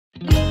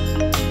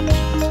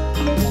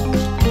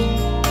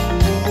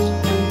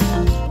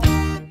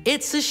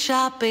It's a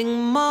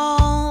shopping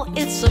mall,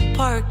 it's a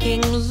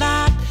parking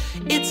lot,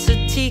 it's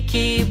a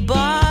tiki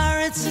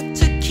bar, it's a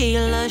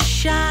tequila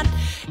shot,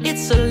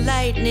 it's a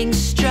lightning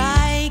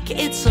strike,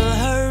 it's a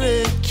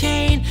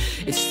hurricane,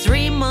 it's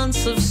 3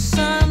 months of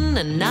sun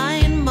and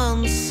 9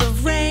 months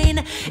of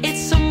rain,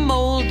 it's a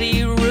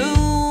moldy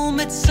room,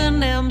 it's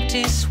an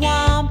empty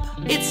swamp,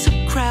 it's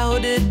a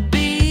crowded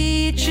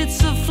beach,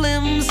 it's a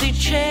flimsy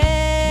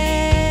chair,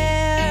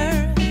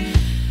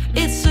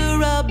 it's a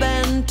rub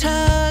and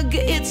tug,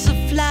 it's a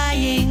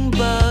flying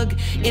bug,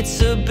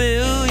 it's a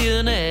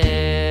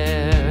billionaire.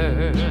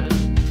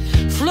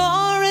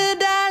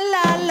 Florida,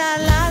 la la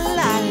la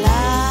la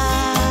la,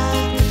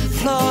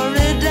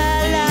 Florida,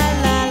 la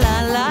la la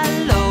la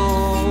lo.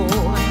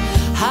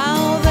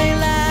 How they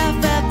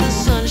laugh at the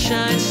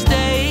Sunshine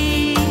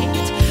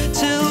State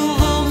till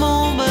the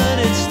moment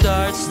it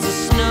starts to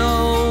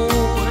snow.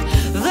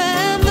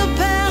 Then the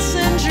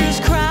passengers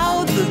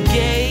crowd the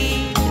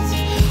gate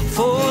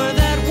for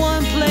that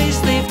one place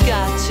they've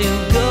got to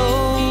go.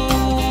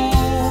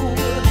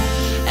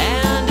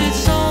 And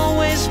it's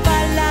always fa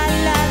la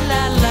la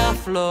la la,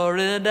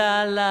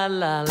 Florida, la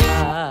la la.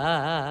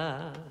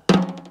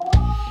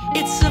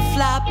 It's a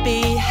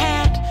floppy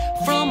hat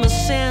from a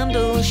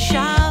sandal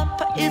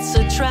shop, it's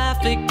a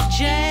traffic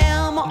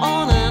jam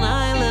on an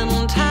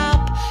island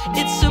top,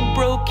 it's a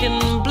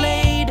broken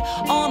blade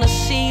on a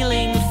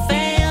ceiling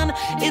fan,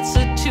 it's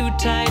a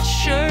too-tight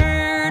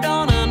shirt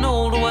on an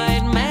old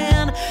white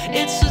man,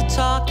 it's a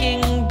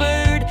talking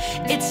bird,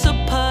 it's a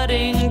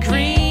putting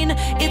green,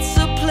 it's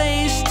a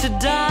place to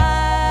die,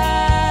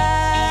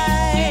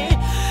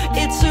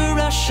 it's a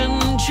Russian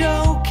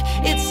joke,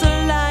 it's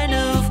a line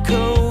of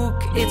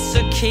coke, it's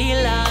a key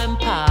lime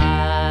pie.